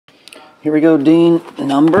Here we go, Dean.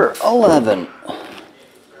 Number 11.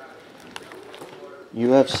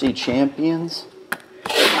 UFC champions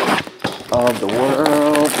of the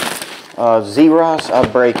world. Z-Ross,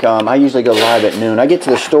 I usually go live at noon. I get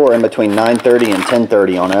to the store in between 9:30 and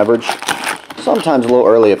 10:30 on average. Sometimes a little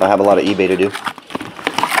early if I have a lot of eBay to do.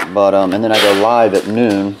 But, and then I go live at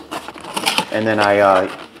noon. And then I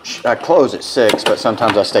close at 6, but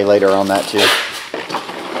sometimes I stay later on that too.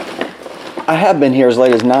 I have been here as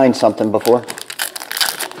late as 9 something before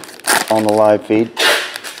on the live feed.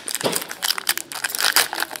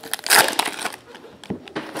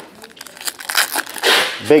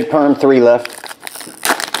 Big perm, 3 left.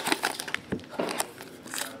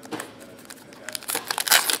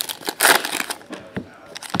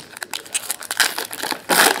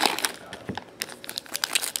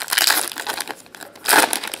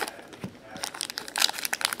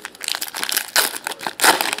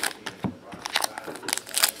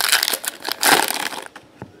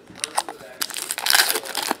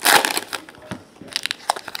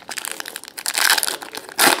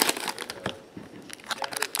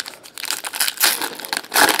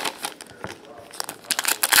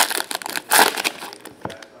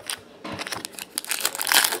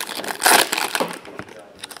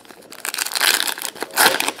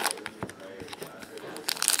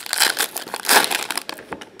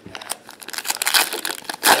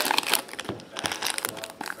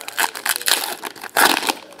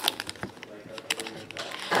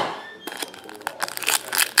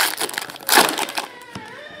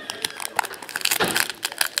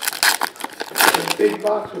 Big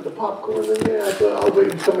box with the popcorn in there. I thought I was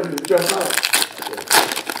waiting for somebody to jump out.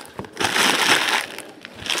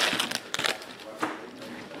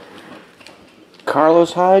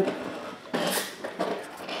 Carlos Hyde.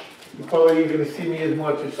 You probably ain't gonna see me as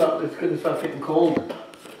much. It's going to start getting cold.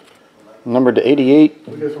 Number to 88.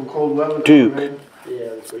 We got some cold weather. Duke. Yeah,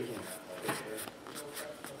 this weekend.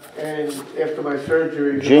 And after my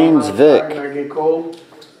surgery, James Vick. When I get cold,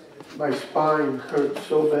 my spine hurts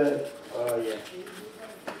so bad. Oh yeah.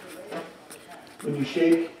 When you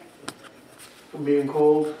shake from being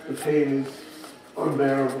cold, the pain is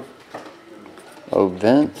unbearable. Oh,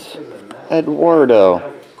 Vince Eduardo.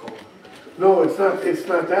 No, it's not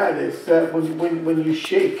that. It's that when you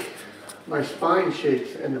shake, my spine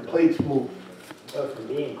shakes and the plates move. Oh, from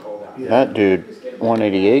being cold out. Yeah. That dude,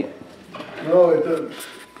 188. No, it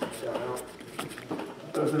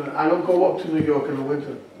doesn't. I don't go up to New York in the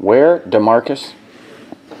winter. Where? DeMarcus.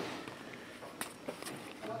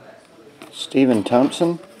 Stephen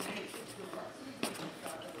Thompson.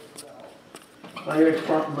 My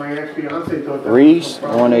ex-fiance thought that Reese,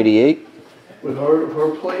 188. With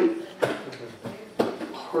her plate,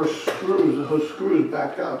 her screws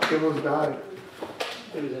backed out. She almost died.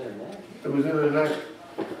 It was in her neck. It was in her neck.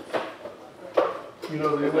 You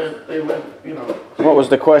know, they went, you know. What was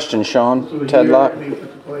the question, Sean? So Tedlock? He put the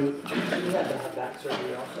plate. You had to have back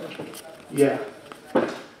surgery also? Yeah.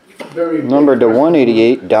 Very Number to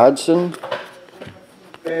 188, Dodson.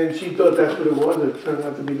 And she thought that's what it was. It turned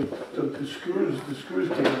out to be the screws. The screws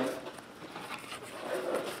came out.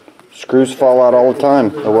 Screws fall out all the time.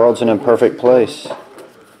 The world's an imperfect place.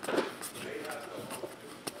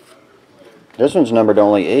 This one's numbered to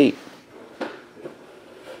only 8.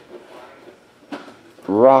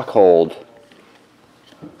 Rockhold.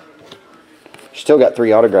 Still got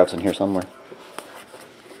 3 autographs in here somewhere.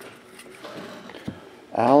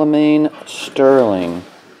 Alamane Sterling.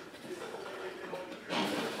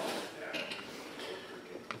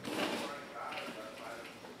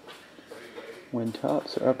 When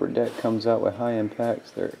Topps or Upper Deck comes out with high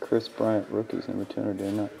impacts, they're Chris Bryant rookies number 200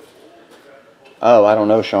 or not. Oh, I don't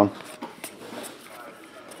know, Sean.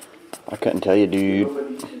 I couldn't tell you, dude.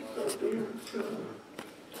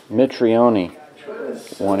 Mitrione,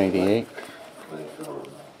 188.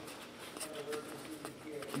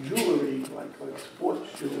 Jewelry, like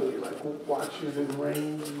sports jewelry, like watches and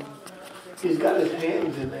rings. He's got his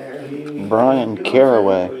hands in there. Brian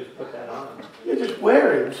Caraway. You just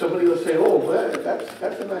wear it. Somebody will say, "Oh, man,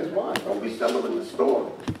 that's a nice watch." Don't be selling them in the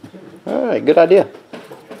store. All right, good idea.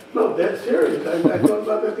 No, that's serious. I thought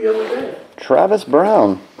about that the other day. Travis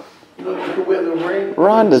Brown. You know, you can wear the ring.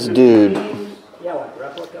 Rhonda's dude. Yeah, like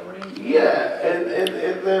replica ring. Yeah, and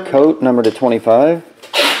then Coat number to 25.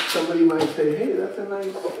 somebody might say, "Hey, that's a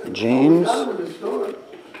nice." James. Oh, we got them in the store.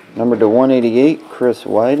 Number to 188, Chris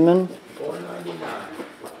Weidman. $4.99.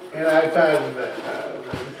 And I've had that.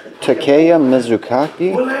 Takeya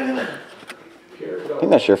Mizukaki. I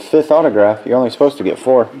think that's your 5th autograph. You're only supposed to get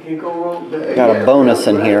 4. Got a bonus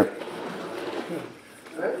in here.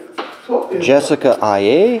 Jessica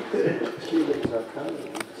Aye.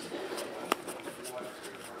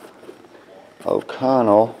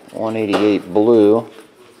 O'Connell, 188 blue.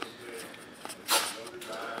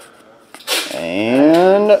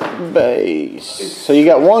 And base. So you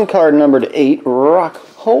got one card numbered 8, Rock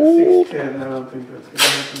Hold. 610, I don't think that's going to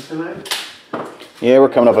happen tonight. Yeah, we're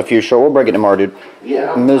coming up a few short. We'll break it tomorrow, dude.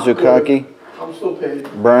 Yeah, Mizukaki. I'm still paid.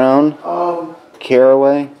 Brown.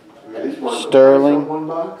 Caraway. Sterling. One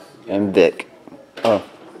box. And Vic. Oh.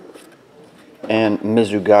 And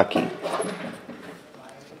Mizugaki.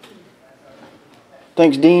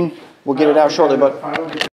 Thanks, Dean. We'll get it out shortly, bud.